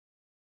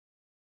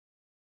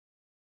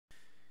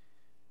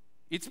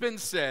It's been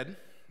said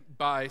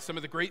by some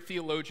of the great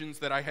theologians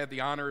that I had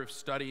the honor of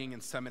studying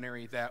in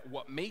seminary that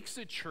what makes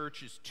a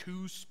church is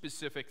two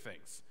specific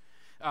things.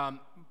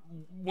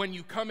 When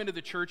you come into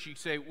the church, you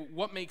say,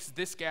 what makes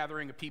this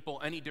gathering of people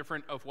any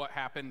different of what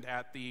happened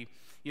at the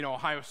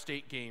Ohio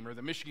State game or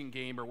the Michigan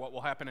game or what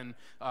will happen in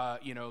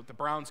the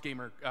Browns game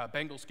or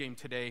Bengals game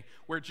today,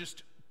 where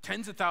just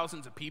tens of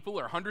thousands of people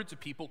or hundreds of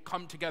people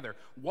come together.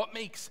 What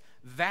makes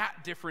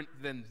that different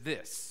than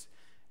this?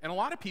 And a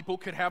lot of people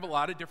could have a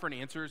lot of different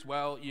answers.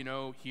 Well,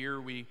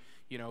 here we,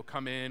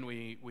 come in,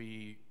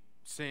 we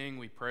sing,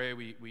 we pray,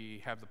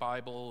 we have the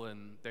Bible,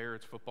 and there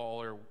it's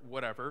football or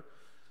whatever.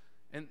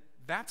 And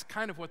that's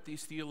kind of what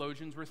these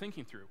theologians were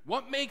thinking through.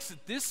 What makes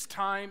this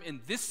time and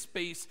this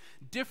space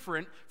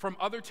different from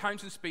other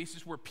times and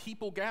spaces where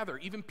people gather,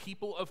 even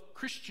people of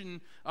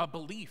Christian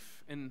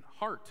belief and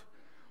heart?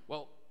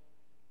 Well,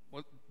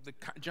 what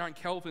John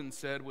Calvin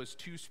said was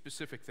two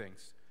specific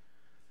things.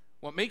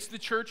 What makes the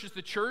church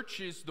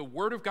is the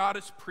Word of God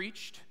is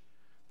preached,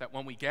 that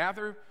when we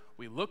gather,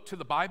 we look to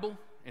the Bible,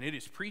 and it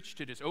is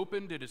preached, it is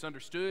opened, it is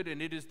understood,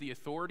 and it is the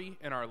authority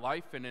in our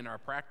life and in our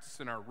practice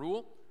and our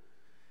rule.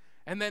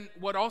 And then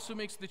what also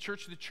makes the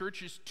church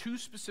is two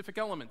specific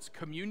elements: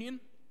 communion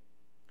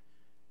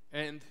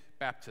and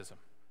baptism.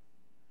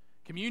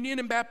 Communion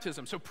and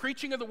baptism. So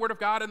preaching of the Word of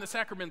God and the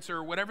sacraments,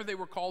 or whatever they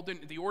were called in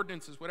the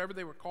ordinances, whatever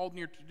they were called in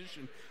your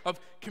tradition of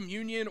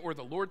communion or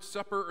the Lord's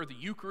Supper or the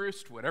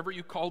Eucharist, whatever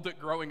you called it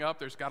growing up,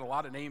 there's got a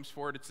lot of names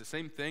for it, it's the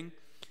same thing,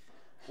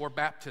 or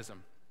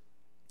baptism.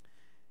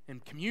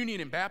 And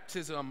communion and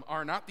baptism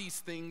are not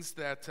these things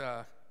that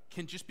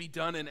can just be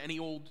done in any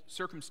old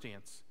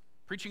circumstance.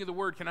 Preaching of the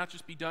Word cannot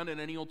just be done in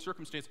any old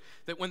circumstance.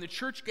 That when the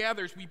church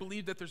gathers, we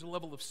believe that there's a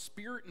level of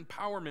spirit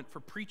empowerment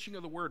for preaching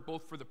of the Word,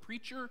 both for the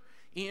preacher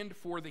and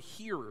for the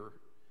hearer.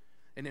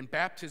 And in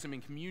baptism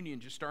and communion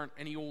just aren't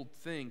any old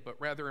thing, but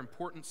rather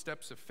important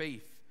steps of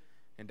faith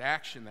and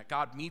action that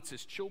God meets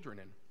His children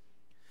in.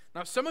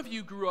 Now, some of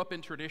you grew up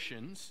in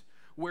traditions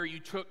where you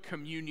took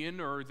communion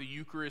or the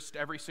Eucharist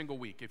every single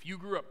week. If you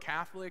grew up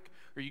Catholic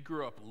or you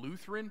grew up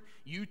Lutheran,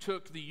 you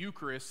took the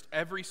Eucharist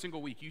every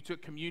single week. You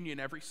took communion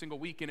every single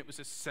week, and it was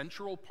a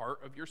central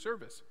part of your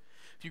service.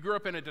 If you grew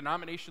up in a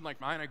denomination like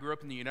mine, I grew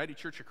up in the United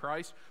Church of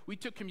Christ, we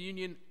took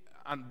communion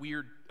on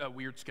a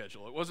weird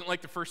schedule. It wasn't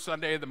like the first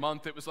Sunday of the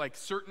month. It was like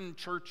certain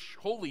church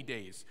holy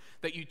days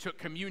that you took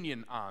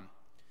communion on.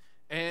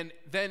 And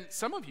then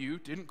some of you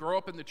didn't grow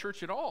up in the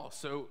church at all,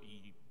 so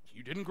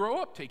you didn't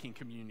grow up taking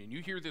communion.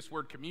 You hear this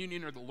word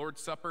communion or the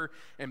Lord's Supper,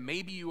 and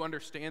maybe you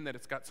understand that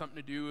it's got something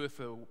to do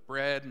with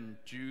bread and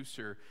juice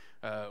or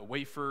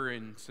wafer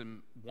and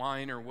some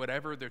wine or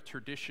whatever the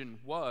tradition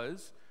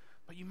was,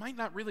 but you might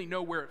not really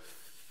know where it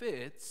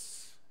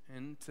fits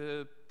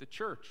into the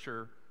church,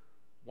 or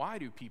why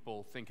do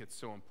people think it's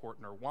so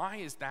important, or why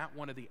is that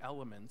one of the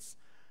elements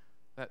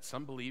that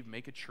some believe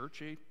make a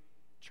church a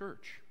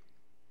church?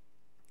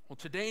 Well,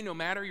 today, no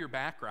matter your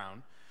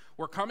background,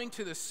 we're coming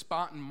to this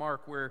spot in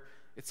Mark where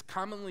it's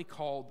commonly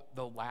called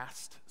the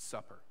Last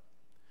Supper.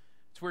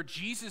 It's where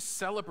Jesus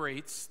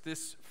celebrates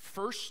this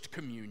first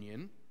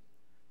communion,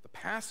 the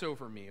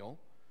Passover meal,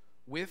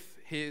 with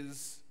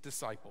His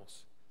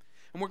disciples.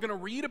 And we're going to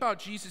read about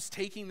Jesus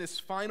taking this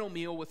final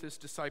meal with His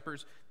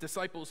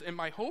disciples. And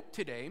my hope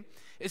today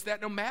is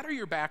that no matter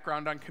your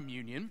background on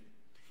communion,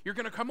 you're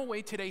going to come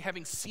away today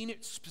having seen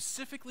it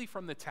specifically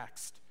from the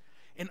text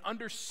and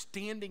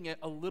understanding it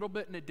a little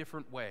bit in a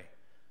different way.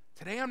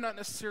 Today, I'm not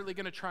necessarily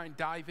going to try and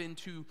dive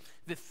into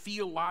the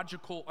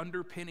theological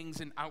underpinnings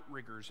and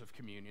outriggers of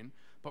communion,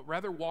 but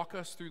rather walk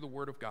us through the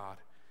Word of God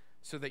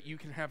so that you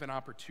can have an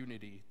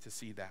opportunity to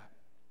see that.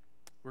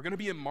 We're going to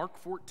be in Mark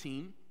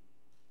 14,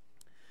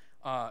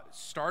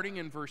 starting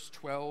in verse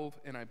 12,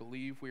 and I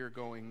believe we are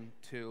going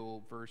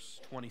till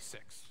verse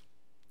 26.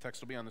 The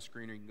text will be on the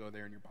screen, or you can go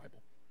there in your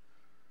Bible.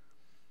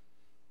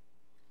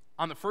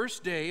 On the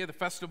first day of the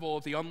festival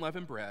of the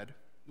unleavened bread,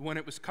 when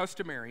it was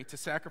customary to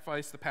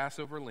sacrifice the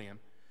Passover lamb,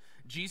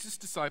 Jesus'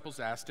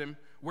 disciples asked Him,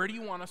 "Where do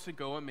you want us to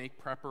go and make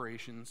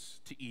preparations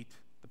to eat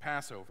the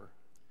Passover?"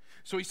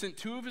 So He sent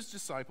two of His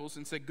disciples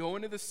and said, "Go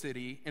into the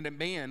city, and a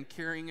man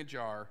carrying a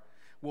jar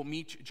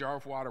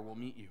of water will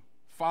meet you.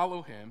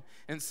 Follow him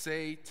and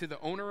say to the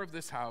owner of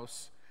this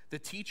house, 'The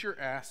teacher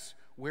asks,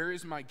 where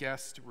is my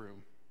guest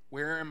room?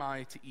 Where am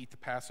I to eat the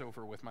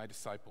Passover with my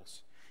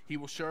disciples? He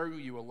will show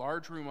you a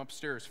large room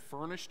upstairs,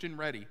 furnished and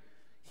ready.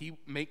 He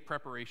make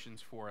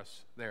preparations for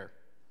us there.'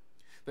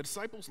 The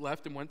disciples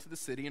left and went to the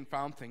city and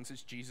found things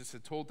as Jesus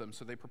had told them,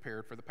 so they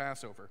prepared for the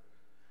Passover.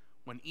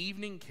 When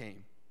evening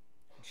came,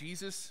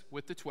 Jesus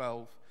with the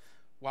 12,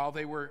 while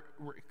they were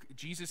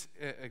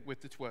was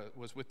with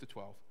the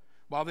 12.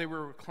 While they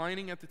were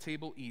reclining at the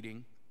table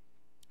eating,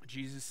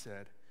 Jesus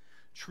said,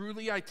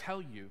 'Truly I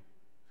tell you,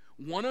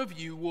 one of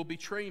you will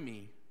betray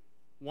me,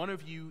 one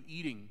of you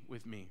eating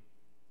with me.'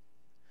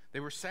 They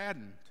were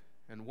saddened,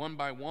 and one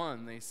by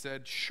one they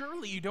said,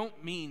 'Surely you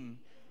don't mean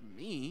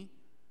me.'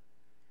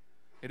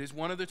 "It is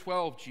one of the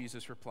 12,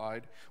 Jesus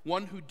replied,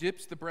 "one who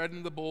dips the bread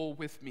in the bowl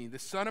with me. The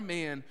Son of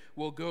Man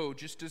will go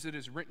just as it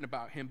is written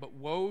about him, but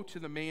woe to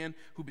the man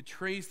who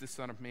betrays the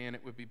Son of Man.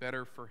 It would be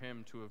better for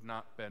him to have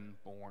not been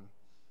born."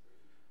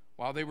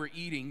 While they were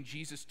eating,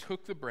 Jesus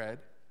took the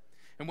bread,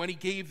 and when he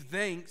gave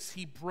thanks,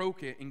 he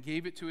broke it and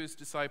gave it to his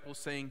disciples,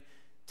 saying,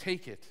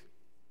 "Take it.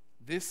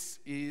 This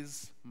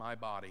is my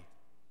body."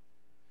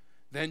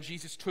 Then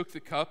Jesus took the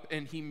cup,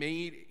 and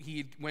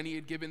when he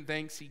had given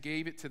thanks, he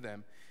gave it to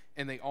them,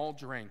 and they all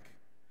drank.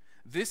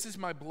 "This is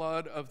my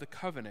blood of the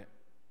covenant,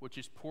 which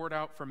is poured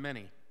out for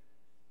many,"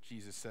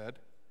 Jesus said.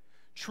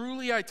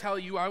 "Truly I tell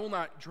you, I will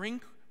not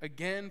drink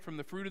again from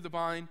the fruit of the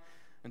vine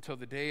until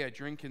the day I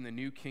drink in the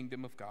new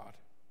kingdom of God."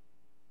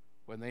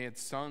 When they had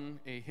sung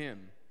a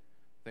hymn,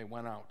 they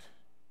went out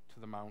to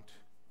the Mount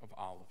of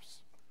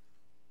Olives.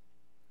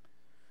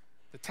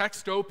 The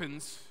text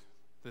opens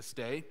this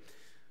day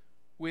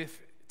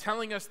with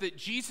telling us that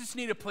Jesus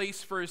needed a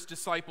place for his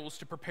disciples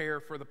to prepare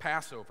for the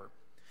Passover.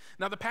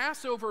 Now, the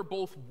Passover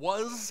both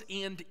was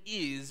and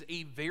is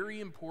a very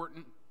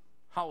important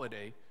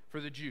holiday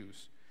for the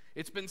Jews.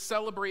 It's been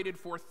celebrated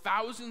for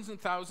thousands and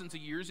thousands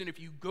of years, and if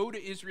you go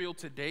to Israel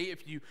today,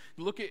 if you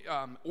look at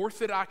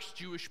Orthodox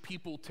Jewish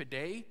people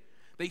today,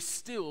 they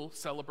still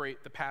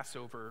celebrate the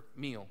Passover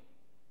meal.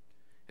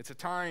 It's a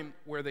time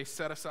where they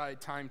set aside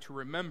time to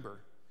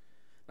remember.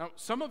 Now,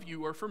 some of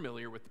you are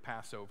familiar with the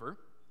Passover.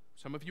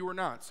 Some of you are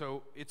not,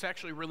 so it's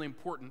actually really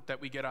important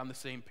that we get on the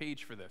same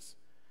page for this.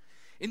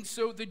 And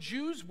so the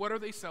Jews, what are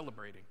they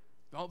celebrating?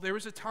 Well, there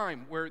was a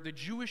time where the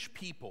Jewish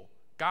people,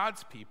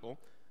 God's people,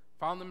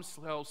 found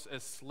themselves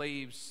as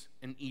slaves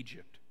in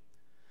Egypt.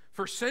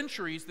 For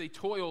centuries, they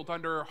toiled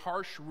under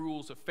harsh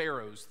rules of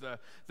pharaohs, the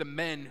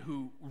men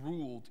who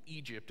ruled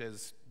Egypt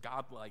as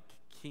godlike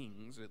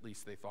kings, at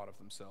least they thought of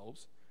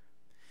themselves.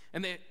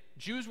 And the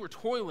Jews were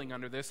toiling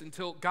under this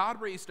until God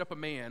raised up a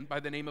man by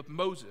the name of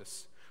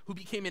Moses, who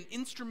became an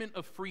instrument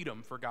of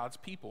freedom for God's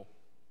people.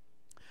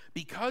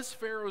 Because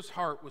Pharaoh's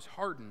heart was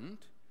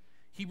hardened,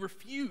 he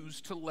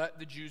refused to let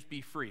the Jews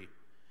be free.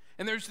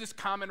 And there's this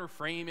common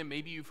refrain, and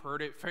maybe you've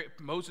heard it.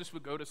 Moses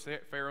would go to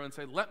Pharaoh and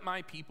say, "Let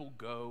my people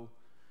go."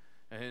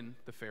 And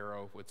the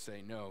Pharaoh would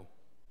say no.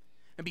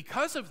 And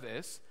because of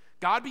this,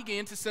 God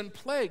began to send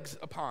plagues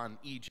upon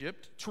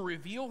Egypt to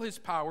reveal his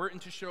power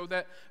and to show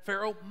that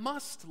Pharaoh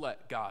must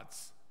let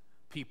God's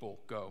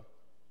people go.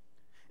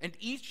 And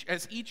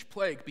as each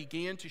plague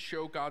began to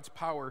show God's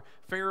power,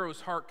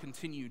 Pharaoh's heart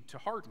continued to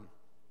harden.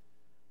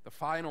 The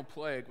final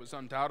plague was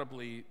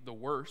undoubtedly the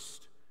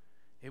worst.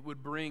 It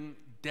would bring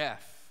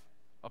death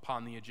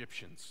upon the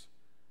Egyptians.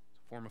 It's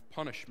a form of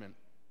punishment.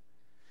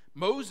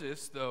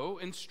 Moses, though,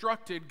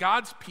 instructed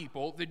God's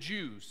people, the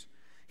Jews.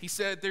 He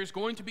said, "There's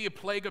going to be a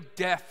plague of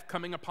death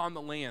coming upon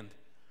the land.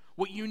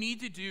 What you need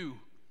to do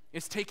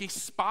is take a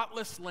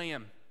spotless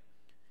lamb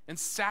and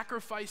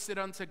sacrifice it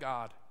unto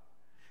God.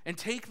 And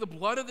take the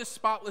blood of the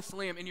spotless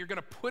lamb, and you're going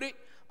to put it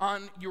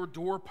on your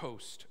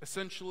doorpost,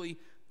 essentially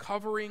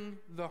covering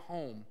the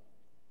home.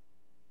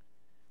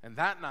 And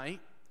that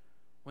night,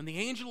 when the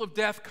angel of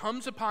death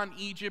comes upon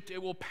Egypt, it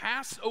will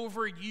pass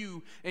over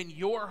you and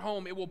your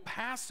home. It will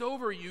pass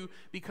over you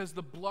because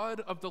the blood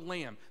of the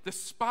lamb, the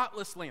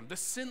spotless lamb, the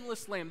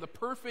sinless lamb, the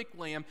perfect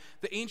lamb,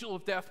 the angel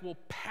of death will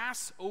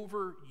pass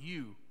over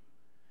you.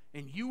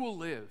 And you will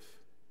live,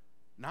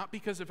 not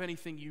because of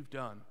anything you've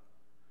done,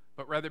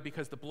 but rather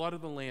because the blood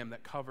of the lamb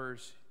that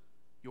covers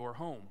your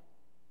home."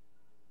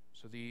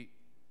 So the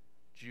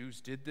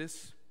Jews did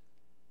this.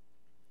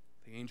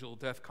 The angel of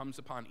death comes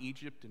upon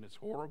Egypt, and it's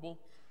horrible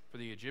for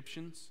the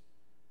Egyptians.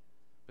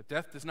 But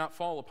death does not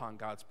fall upon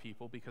God's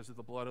people because of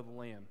the blood of the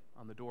lamb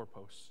on the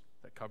doorposts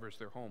that covers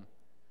their home.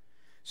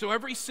 So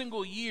every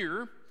single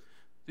year,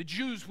 the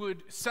Jews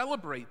would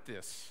celebrate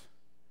this.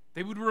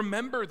 They would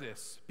remember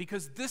this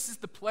because this is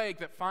the plague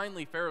that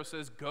finally Pharaoh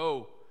says,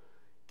 "Go,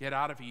 get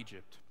out of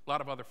Egypt." A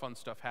lot of other fun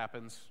stuff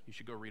happens. You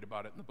should go read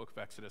about it in the book of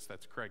Exodus.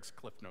 That's Craig's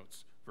Cliff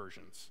Notes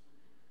versions.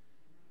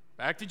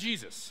 Back to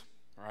Jesus,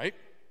 all right?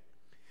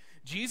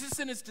 Jesus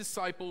and his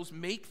disciples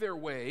make their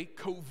way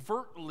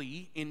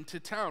covertly into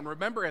town.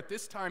 Remember, at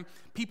this time,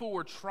 people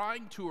were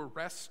trying to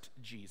arrest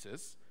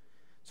Jesus.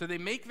 So they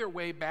make their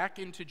way back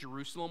into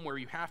Jerusalem, where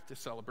you have to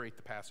celebrate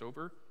the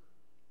Passover.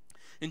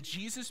 And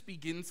Jesus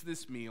begins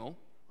this meal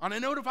on a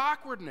note of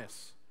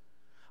awkwardness.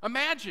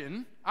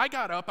 Imagine I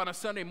got up on a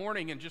Sunday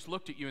morning and just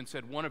looked at you and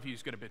said, "One of you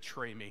is going to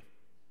betray me.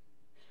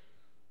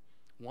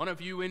 One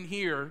of you in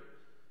here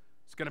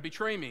is going to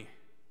betray me."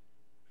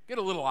 Get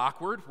a little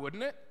awkward,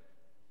 wouldn't it?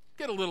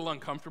 Get a little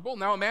uncomfortable.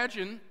 Now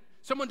imagine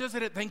someone does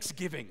it at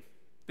Thanksgiving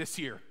this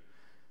year.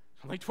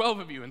 Only 12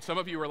 of you, and some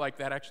of you are like,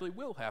 "That actually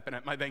will happen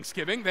at my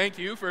Thanksgiving." Thank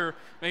you for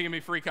making me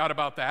freak out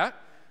about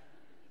that.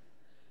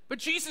 But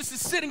Jesus is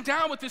sitting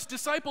down with his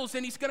disciples,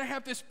 and he's going to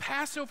have this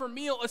Passover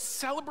meal, a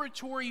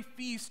celebratory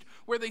feast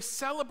where they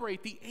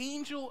celebrate the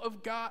angel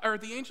of God, or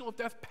the angel of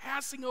death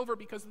passing over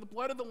because of the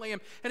blood of the lamb.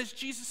 And as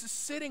Jesus is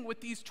sitting with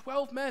these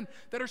 12 men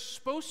that are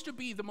supposed to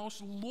be the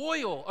most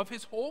loyal of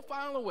his whole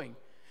following,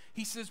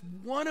 he says,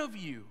 "One of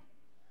you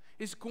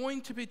is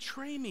going to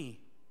betray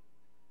me."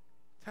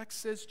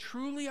 Text says,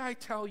 truly I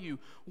tell you,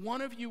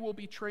 one of you will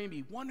betray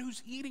me, one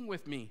who's eating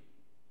with me.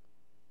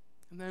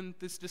 And then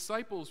his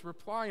disciples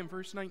reply in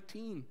verse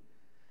 19.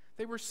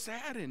 They were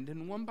saddened,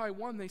 and one by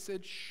one they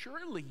said,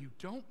 surely you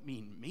don't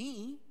mean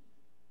me.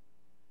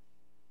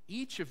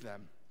 Each of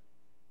them,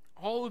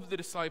 all of the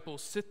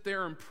disciples, sit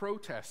there and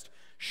protest.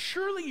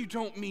 Surely you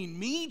don't mean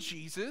me,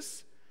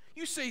 Jesus.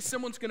 You say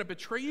someone's going to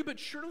betray you, but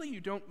surely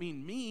you don't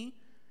mean me.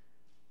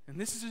 And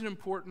this is an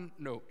important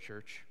note,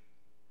 church.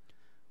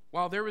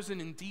 While there was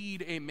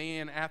indeed a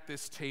man at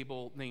this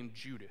table named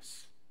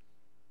Judas,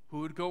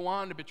 who would go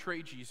on to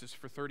betray Jesus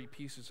for 30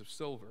 pieces of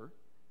silver,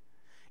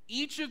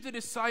 each of the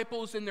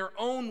disciples in their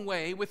own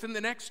way, within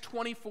the next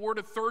 24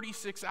 to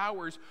 36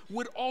 hours,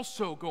 would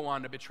also go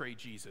on to betray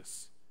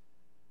Jesus,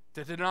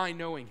 to deny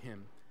knowing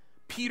him.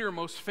 Peter,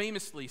 most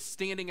famously,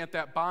 standing at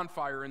that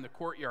bonfire in the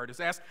courtyard, is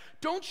asked,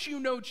 don't you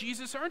know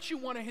Jesus? Aren't you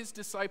one of his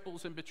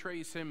disciples? And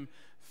betrays him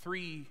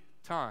 3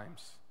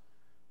 times.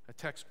 A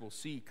text we'll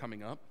see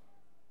coming up.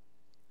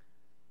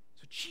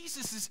 So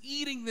Jesus is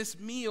eating this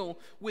meal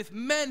with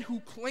men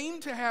who claim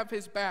to have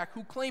his back,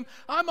 who claim,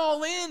 I'm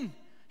all in.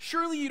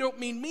 Surely you don't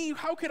mean me.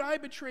 How could I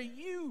betray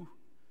you?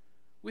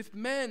 With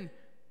men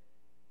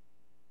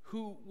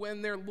who,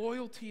 when their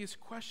loyalty is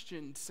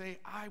questioned, say,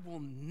 I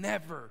will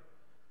never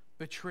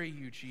betray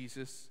you,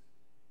 Jesus.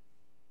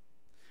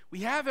 We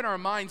have in our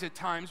minds at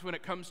times when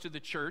it comes to the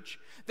church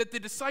that the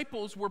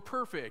disciples were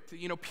perfect.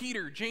 You know,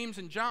 Peter, James,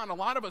 and John, a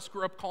lot of us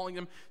grew up calling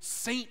them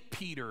Saint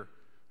Peter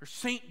or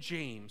Saint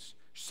James,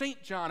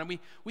 Saint John, and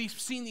we've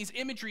seen these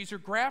imageries or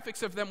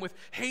graphics of them with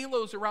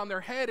halos around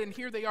their head, and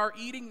here they are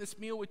eating this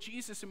meal with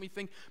Jesus, and we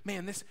think,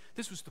 man, this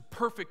was the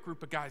perfect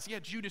group of guys. Yeah,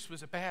 Judas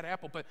was a bad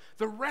apple, but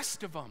the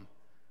rest of them,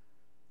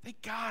 they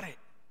got it.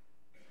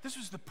 This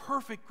was the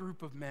perfect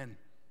group of men.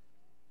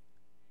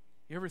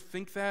 You ever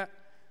think that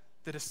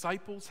the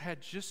disciples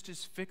had just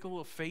as fickle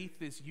a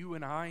faith as you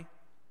and I?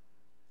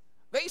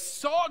 They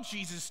saw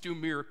Jesus do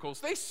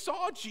miracles. They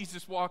saw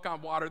Jesus walk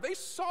on water. They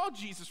saw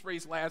Jesus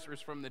raise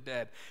Lazarus from the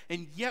dead.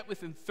 And yet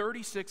within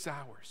 36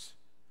 hours,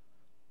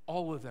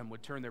 all of them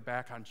would turn their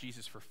back on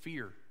Jesus for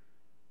fear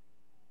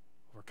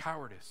or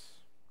cowardice.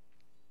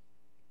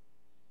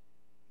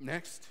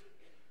 Next,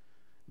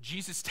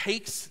 Jesus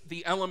takes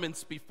the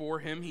elements before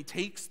him. He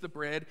takes the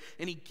bread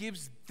and he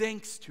gives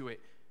thanks to it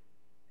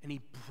and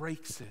he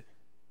breaks it.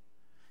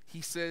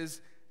 He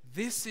says,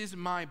 this is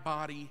my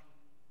body,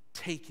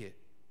 take it.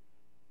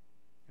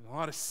 And a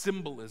lot of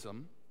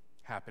symbolism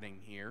happening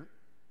here.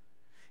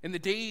 In the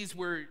days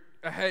where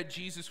ahead,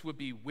 Jesus would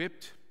be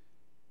whipped,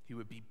 he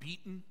would be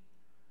beaten,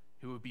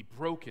 he would be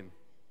broken.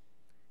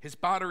 His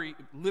body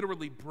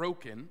literally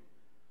broken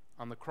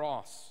on the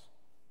cross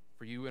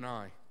for you and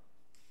I.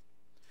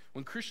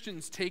 When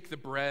Christians take the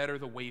bread or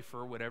the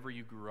wafer, whatever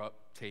you grew up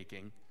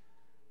taking,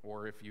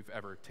 or if you've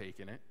ever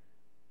taken it,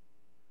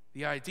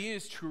 the idea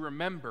is to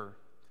remember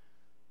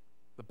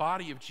the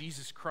body of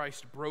Jesus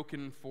Christ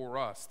broken for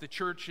us. The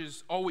church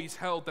has always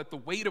held that the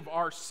weight of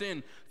our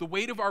sin, the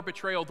weight of our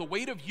betrayal, the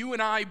weight of you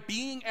and I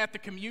being at the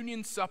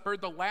communion supper,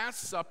 the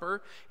Last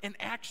Supper, and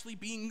actually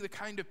being the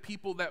kind of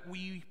people that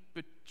we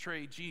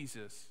betray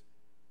Jesus.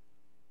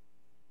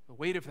 The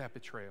weight of that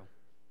betrayal,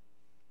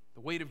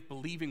 the weight of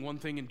believing one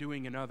thing and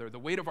doing another, the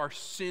weight of our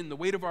sin, the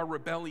weight of our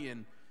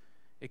rebellion,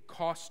 it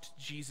cost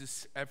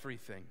Jesus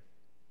everything.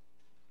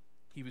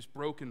 He was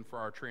broken for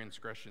our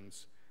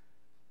transgressions,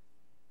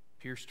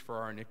 pierced for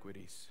our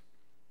iniquities.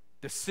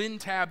 The sin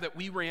tab that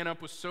we ran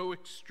up was so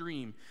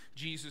extreme,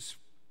 Jesus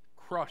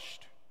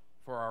crushed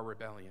for our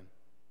rebellion.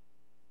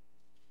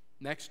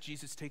 Next,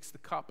 Jesus takes the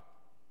cup,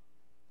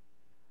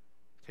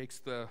 takes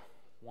the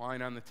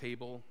wine on the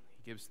table,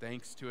 he gives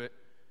thanks to it,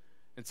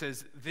 and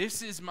says,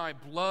 this is my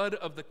blood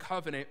of the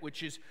covenant,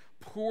 which is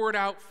poured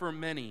out for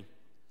many.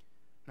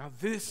 Now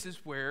this is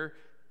where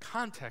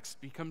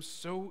context becomes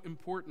so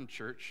important,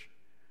 church.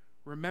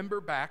 Remember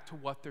back to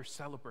what they're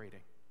celebrating.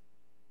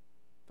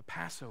 The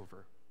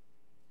Passover.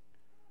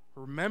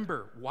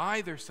 Remember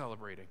why they're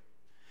celebrating.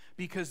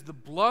 Because the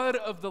blood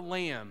of the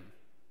Lamb,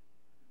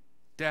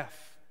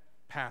 death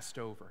passed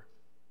over.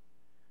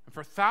 And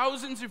for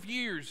thousands of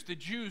years, the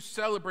Jews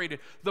celebrated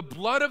the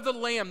blood of the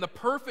Lamb, the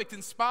perfect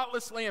and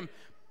spotless Lamb,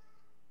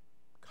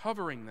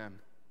 covering them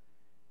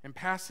and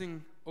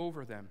passing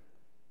over them.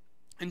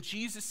 And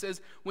Jesus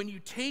says, when you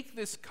take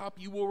this cup,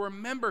 you will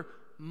remember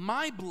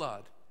my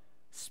blood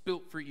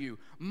spilt for you.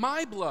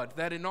 My blood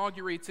that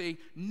inaugurates a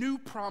new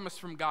promise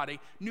from God, a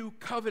new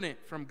covenant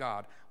from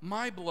God.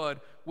 My blood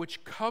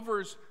which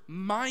covers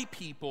my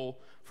people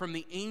from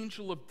the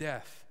angel of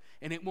death,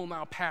 and it will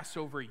now pass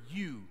over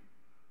you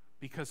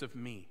because of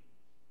me.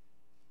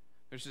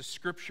 There's a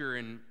scripture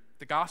in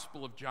the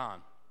Gospel of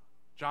John,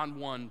 John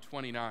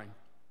 1:29,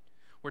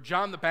 where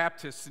John the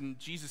Baptist, and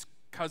Jesus'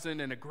 cousin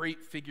and a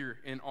great figure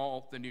in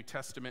all the New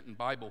Testament and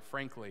Bible,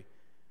 frankly,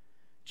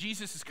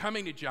 Jesus is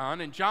coming to John,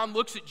 and John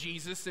looks at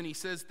Jesus, and he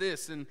says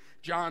this in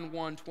John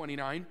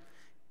 1:29. It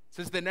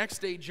says, the next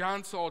day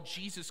John saw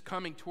Jesus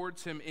coming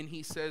towards him, and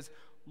he says,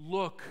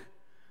 look,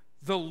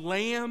 the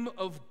Lamb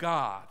of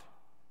God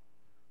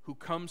who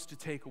comes to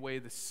take away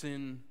the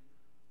sin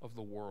of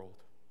the world.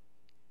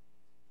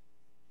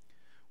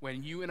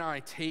 When you and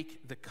I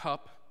take the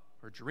cup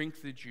or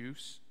drink the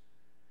juice,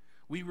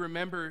 we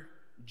remember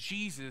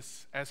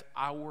Jesus as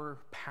our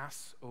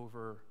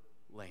Passover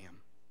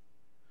lamb,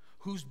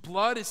 whose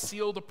blood has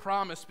sealed a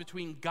promise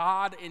between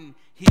God and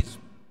his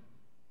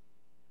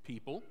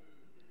people.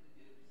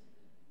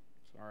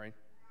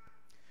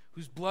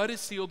 Whose blood has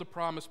sealed a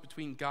promise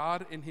between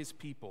God and his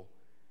people.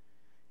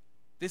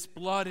 This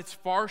blood, it's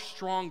far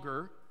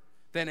stronger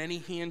than any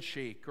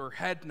handshake or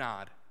head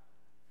nod.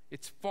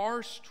 It's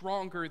far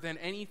stronger than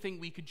anything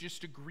we could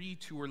just agree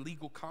to or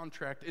legal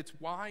contract. It's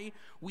why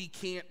we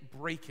can't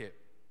break it.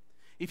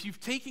 If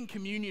you've taken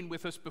communion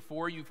with us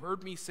before, you've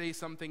heard me say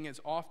something as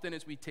often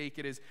as we take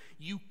it is,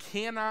 you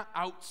cannot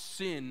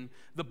out-sin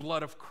the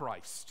blood of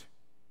Christ.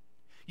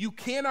 You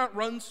cannot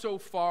run so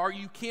far,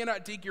 you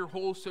cannot dig your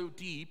hole so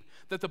deep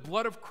that the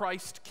blood of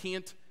Christ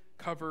can't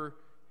cover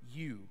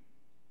you.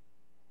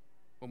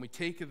 When we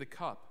take the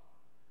cup,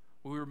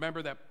 we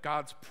remember that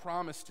God's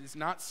promise is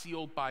not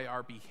sealed by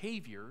our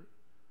behavior,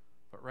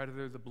 but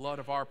rather the blood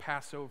of our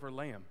Passover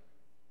lamb.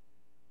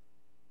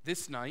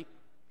 This night,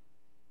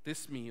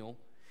 this meal,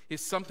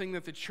 is something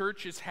that the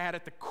church has had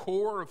at the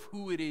core of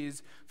who it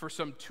is for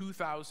some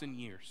 2,000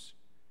 years.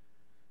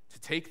 To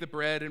take the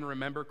bread and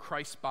remember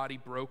Christ's body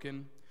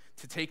broken,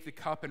 to take the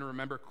cup and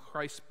remember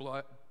Christ's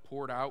blood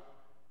poured out,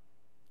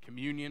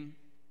 communion,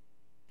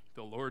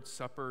 the Lord's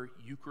Supper,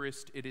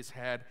 Eucharist, it has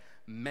had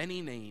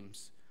many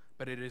names,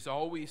 but it has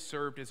always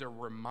served as a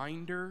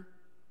reminder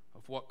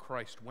of what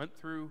Christ went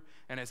through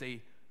and as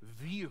a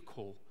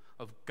vehicle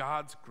of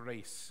God's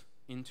grace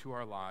into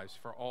our lives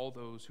for all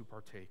those who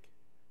partake.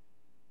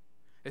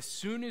 As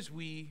soon as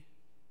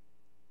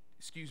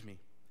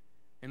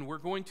and we're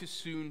going to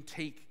soon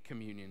take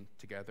communion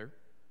together,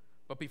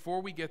 but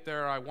before we get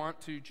there, I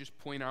want to just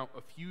point out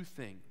a few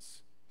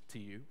things to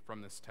you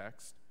from this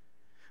text,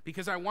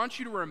 because I want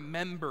you to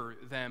remember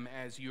them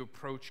as you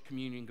approach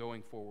communion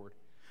going forward.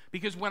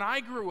 Because when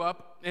I grew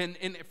up, and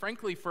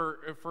frankly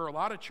for a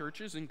lot of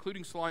churches,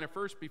 including Salina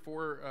First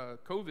before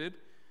COVID,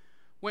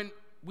 when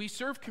we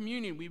served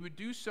communion, we would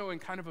do so in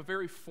kind of a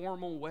very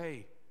formal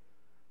way.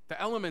 The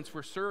elements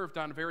were served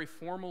on very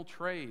formal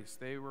trays.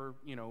 They were,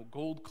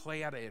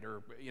 gold-cladded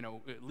or,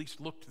 at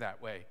least looked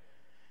that way.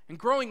 And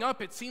growing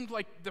up, it seemed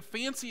like the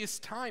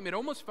fanciest time. It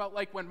almost felt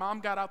like when Mom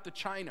got out the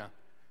china.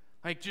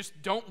 Like,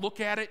 just don't look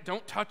at it,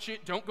 don't touch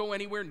it, don't go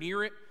anywhere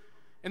near it.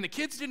 And the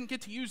kids didn't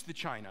get to use the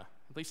china,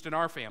 at least in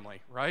our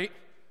family, right?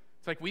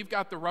 It's like, we've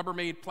got the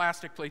Rubbermaid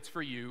plastic plates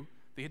for you.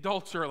 The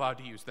adults are allowed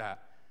to use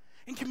that.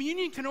 And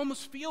communion can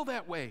almost feel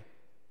that way.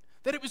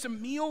 That it was a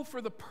meal for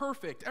the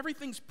perfect.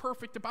 Everything's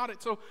perfect about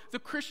it. So the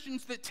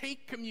Christians that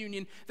take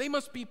communion, they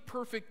must be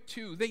perfect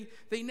too.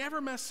 They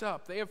never mess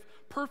up. They have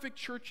perfect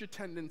church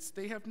attendance.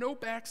 They have no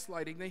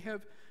backsliding. They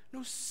have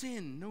no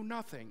sin, no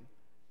nothing.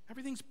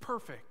 Everything's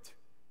perfect.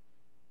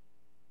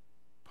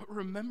 But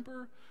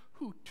remember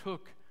who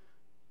took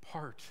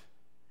part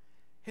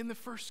in the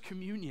first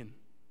communion.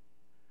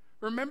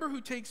 Remember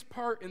who takes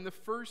part in the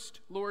first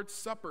Lord's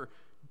Supper.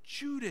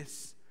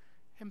 Judas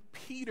and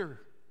Peter.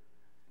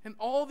 And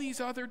all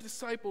these other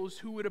disciples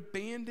who would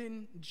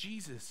abandon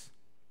Jesus,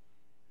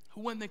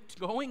 who when the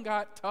going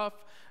got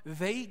tough,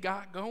 they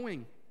got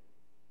going.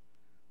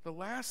 The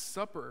Last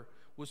Supper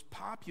was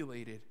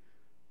populated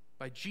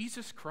by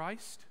Jesus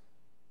Christ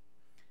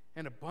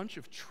and a bunch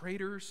of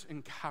traitors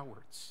and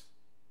cowards.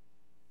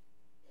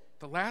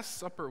 The Last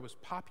Supper was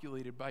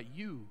populated by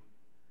you.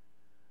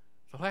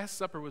 The Last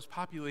Supper was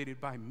populated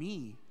by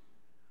me.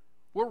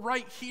 We're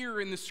right here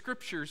in the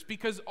Scriptures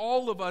because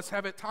all of us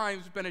have at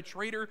times been a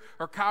traitor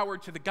or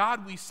coward to the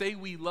God we say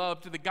we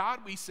love, to the God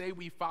we say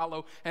we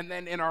follow, and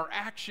then in our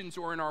actions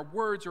or in our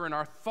words or in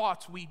our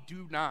thoughts, we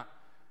do not.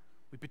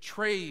 We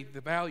betray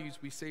the values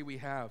we say we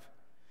have.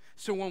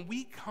 So when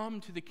we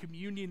come to the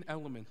communion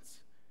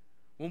elements,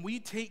 when we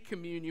take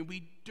communion,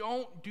 we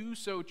don't do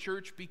so,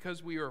 church,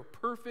 because we are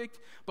perfect,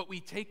 but we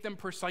take them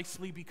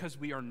precisely because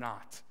we are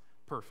not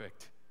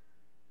perfect.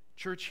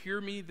 Church, hear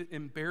me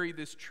and bury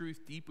this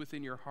truth deep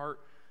within your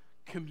heart.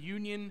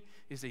 Communion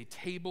is a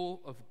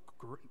table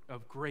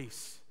of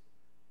grace,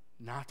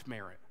 not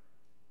merit.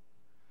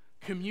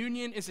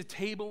 Communion is a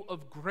table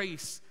of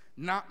grace,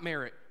 not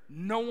merit.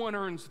 No one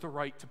earns the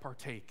right to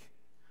partake.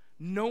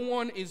 No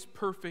one is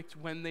perfect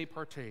when they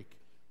partake.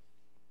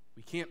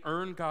 We can't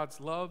earn God's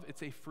love.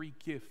 It's a free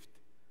gift.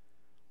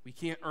 We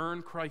can't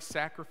earn Christ's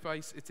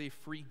sacrifice. It's a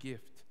free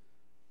gift.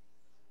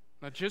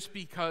 Now, just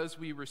because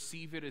we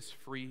receive it as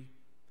free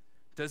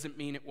doesn't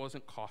mean it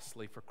wasn't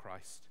costly for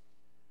Christ.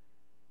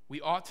 We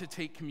ought to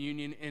take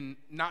communion and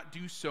not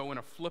do so in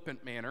a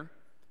flippant manner.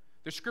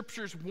 The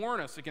Scriptures warn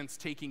us against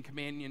taking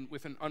communion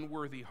with an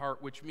unworthy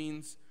heart, which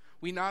means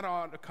we not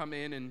ought to come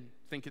in and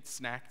think it's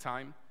snack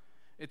time.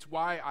 It's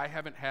why I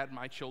haven't had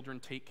my children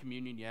take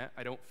communion yet.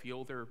 I don't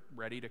feel they're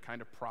ready to kind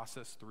of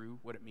process through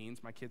what it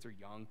means. My kids are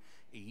young,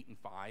 8 and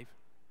 5.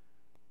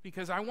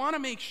 Because I want to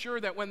make sure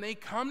that when they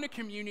come to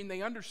communion,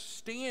 they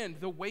understand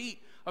the weight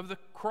of the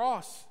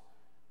cross.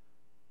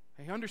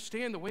 They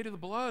understand the weight of the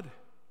blood.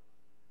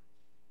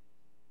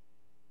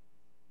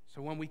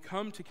 So when we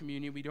come to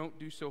communion, we don't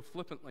do so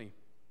flippantly.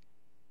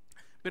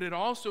 But it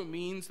also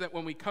means that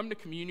when we come to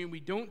communion, we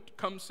don't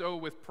come so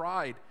with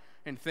pride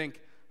and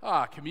think,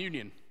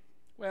 communion.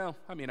 Well,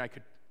 I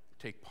could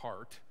take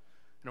part.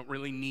 I don't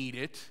really need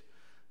it.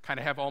 Kind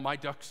of have all my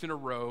ducks in a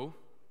row.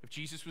 If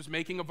Jesus was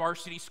making a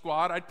varsity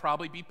squad, I'd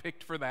probably be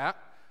picked for that.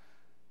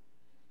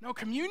 No,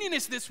 communion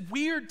is this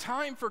weird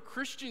time for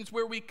Christians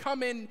where we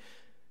come in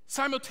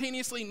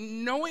simultaneously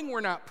knowing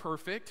we're not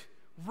perfect,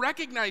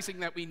 recognizing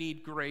that we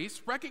need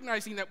grace,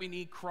 recognizing that we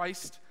need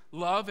Christ's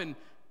love and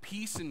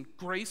peace and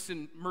grace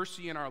and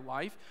mercy in our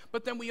life,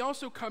 but then we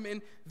also come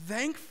in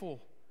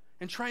thankful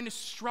and trying to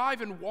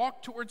strive and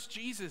walk towards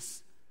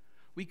Jesus.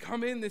 We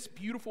come in this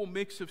beautiful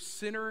mix of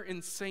sinner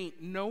and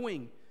saint,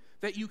 knowing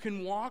that you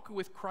can walk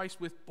with Christ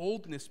with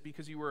boldness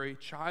because you are a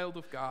child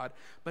of God,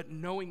 but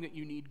knowing that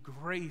you need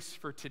grace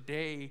for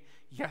today,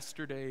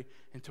 yesterday,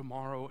 and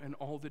tomorrow, and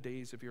all the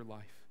days of your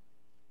life.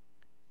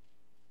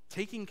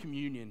 Taking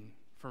communion,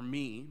 for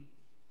me,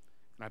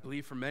 and I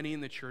believe for many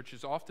in the church,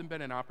 has often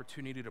been an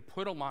opportunity to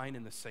put a line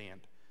in the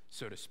sand,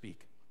 so to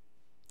speak.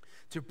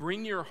 To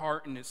bring your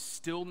heart in its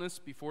stillness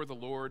before the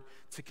Lord,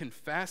 to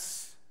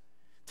confess,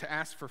 to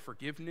ask for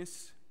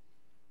forgiveness.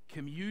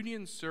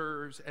 Communion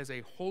serves as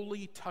a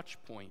holy touch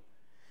point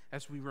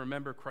as we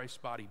remember Christ's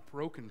body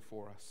broken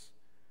for us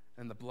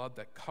and the blood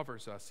that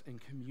covers us.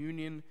 And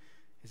communion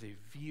is a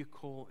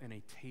vehicle and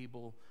a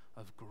table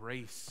of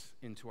grace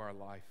into our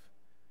life.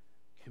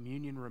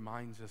 Communion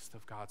reminds us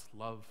of God's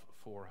love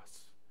for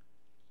us.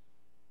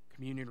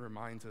 Communion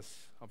reminds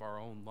us of our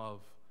own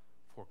love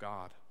for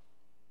God.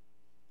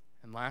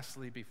 And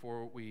lastly,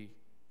 before we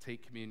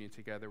take communion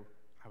together,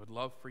 I would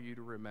love for you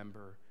to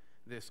remember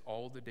this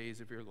all the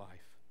days of your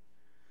life.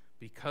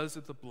 Because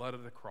of the blood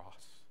of the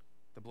cross,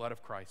 the blood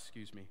of Christ,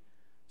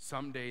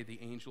 someday the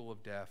angel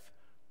of death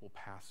will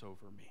pass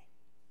over me.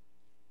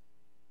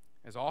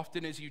 As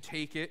often as you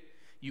take it,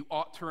 you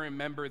ought to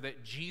remember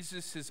that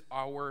Jesus is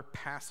our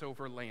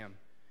Passover lamb.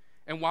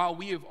 And while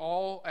we have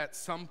all at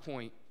some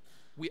point,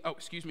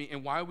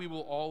 while we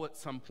will all at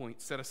some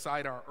point set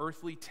aside our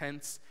earthly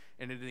tents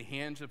and into the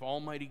hands of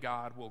Almighty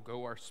God will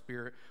go our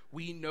spirit,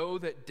 we know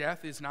that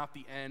death is not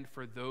the end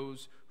for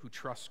those who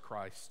trust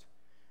Christ.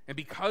 And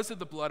because of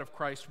the blood of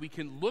Christ, we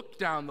can look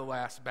down the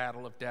last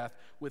battle of death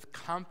with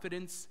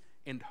confidence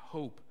and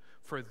hope.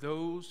 For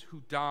those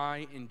who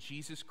die in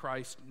Jesus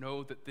Christ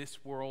know that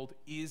this world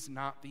is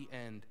not the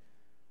end,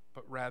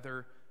 but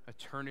rather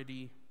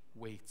eternity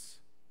waits.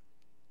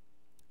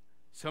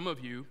 Some of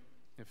you,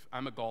 if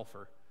I'm a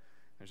golfer,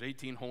 there's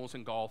 18 holes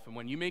in golf, and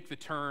when you make the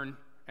turn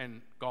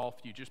in golf,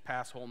 you just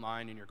pass hole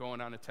 9 and you're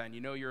going on to 10,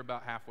 you know you're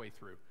about halfway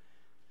through.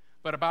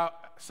 But about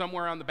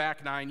somewhere on the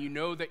back 9, you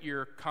know that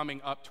you're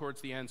coming up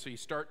towards the end, so you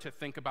start to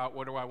think about,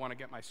 what do I want to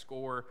get my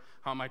score?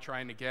 How am I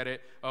trying to get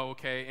it? Oh,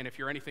 okay, and if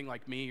you're anything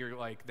like me, you're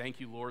like, thank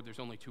you, Lord, there's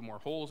only 2 more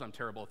holes. I'm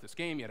terrible at this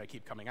game, yet I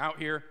keep coming out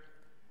here.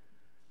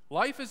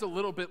 Life is a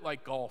little bit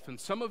like golf, and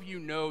some of you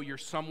know you're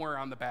somewhere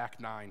on the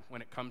back 9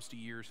 when it comes to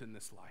years in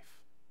this life.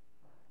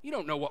 You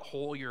don't know what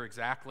hole you're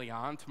exactly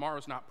on.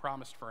 Tomorrow's not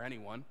promised for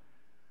anyone.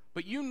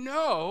 But you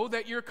know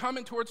that you're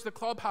coming towards the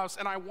clubhouse,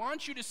 and I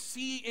want you to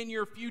see in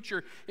your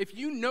future, if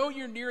you know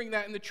you're nearing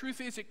that, and the truth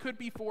is it could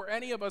be for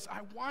any of us, I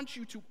want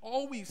you to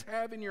always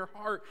have in your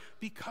heart,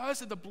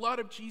 because of the blood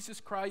of Jesus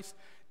Christ,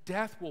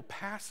 death will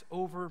pass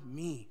over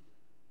me.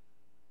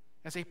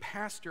 As a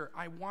pastor,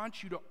 I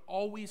want you to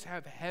always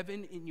have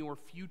heaven in your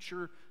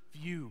future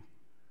view.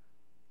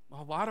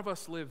 A lot of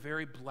us live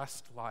very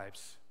blessed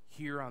lives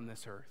here on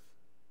this earth.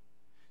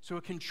 So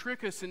it can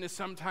trick us into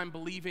sometime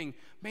believing,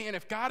 man,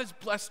 if God has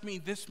blessed me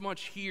this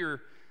much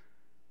here,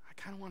 I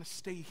kind of want to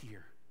stay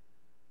here.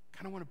 I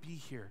kind of want to be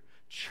here.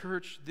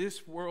 Church,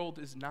 this world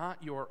is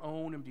not your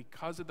own, and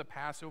because of the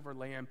Passover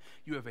lamb,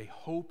 you have a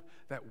hope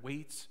that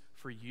waits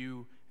for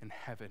you in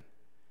heaven.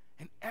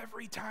 And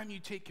every time you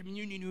take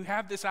communion, you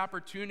have this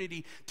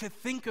opportunity to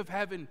think of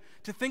heaven,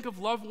 to think of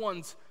loved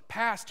ones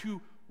past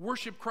who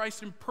worship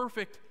Christ in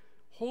perfect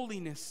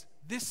holiness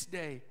this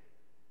day,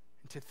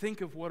 and to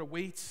think of what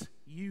awaits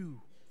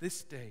you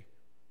this day.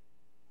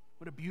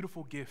 What a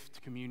beautiful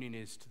gift communion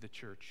is to the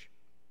church.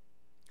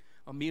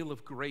 A meal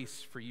of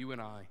grace for you and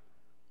I.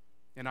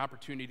 An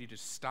opportunity to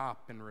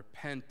stop and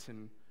repent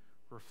and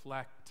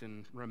reflect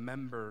and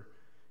remember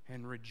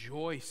and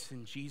rejoice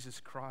in Jesus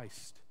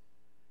Christ.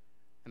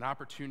 An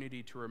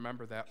opportunity to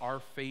remember that our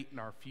fate and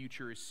our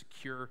future is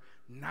secure,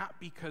 not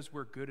because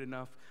we're good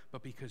enough,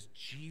 but because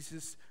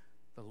Jesus,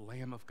 the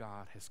Lamb of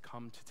God, has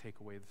come to take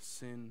away the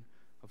sin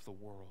of the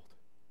world.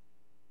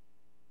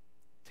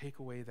 Take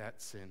away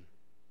that sin.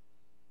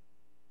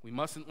 We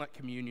mustn't let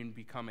communion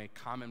become a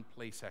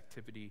commonplace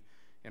activity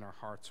in our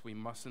hearts. We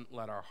mustn't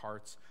let our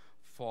hearts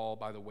fall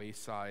by the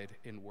wayside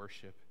in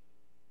worship.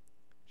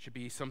 It should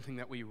be something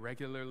that we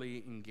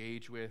regularly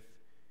engage with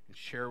and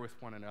share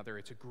with one another.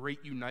 It's a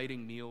great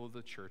uniting meal of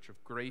the church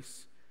of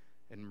grace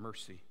and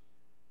mercy,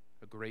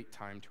 a great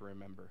time to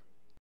remember.